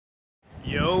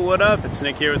Yo, what up? It's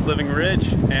Nick here with Living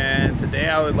Rich, and today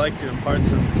I would like to impart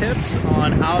some tips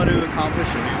on how to accomplish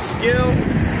a new skill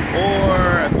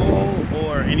or a goal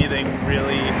or anything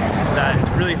really that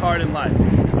is really hard in life.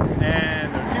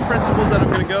 And there are two principles that I'm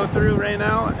going to go through right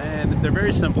now, and they're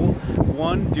very simple.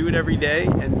 One, do it every day,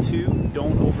 and two,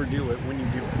 don't overdo it when you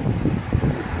do it.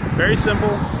 Very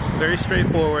simple, very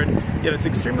straightforward, yet it's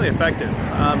extremely effective.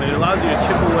 It allows you to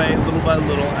chip away little by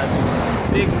little at these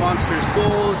big monstrous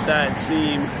goals that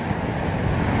seem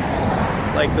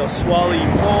like they'll swallow you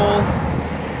whole.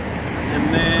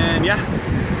 And then, yeah,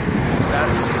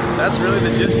 that's really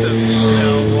the gist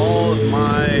of all of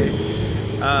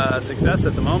my success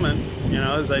at the moment.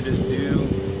 As I just do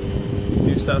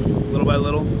stuff little by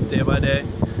little, day by day.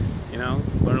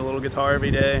 Learn a little guitar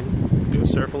every day, go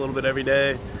surf a little bit every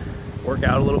day, work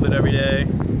out a little bit every day,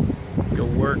 go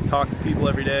work, talk to people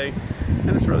every day,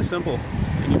 and it's really simple.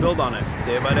 And you build on it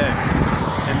day by day,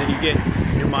 and then you get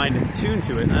your mind in tune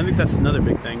to it. And I think that's another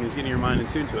big thing, is getting your mind in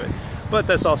tune to it. But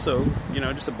that's also,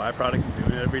 just a byproduct of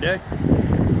doing it every day,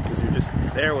 because you're just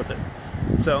there with it.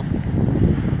 So,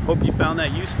 hope you found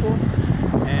that useful,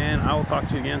 and I will talk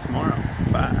to you again tomorrow.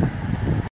 Bye.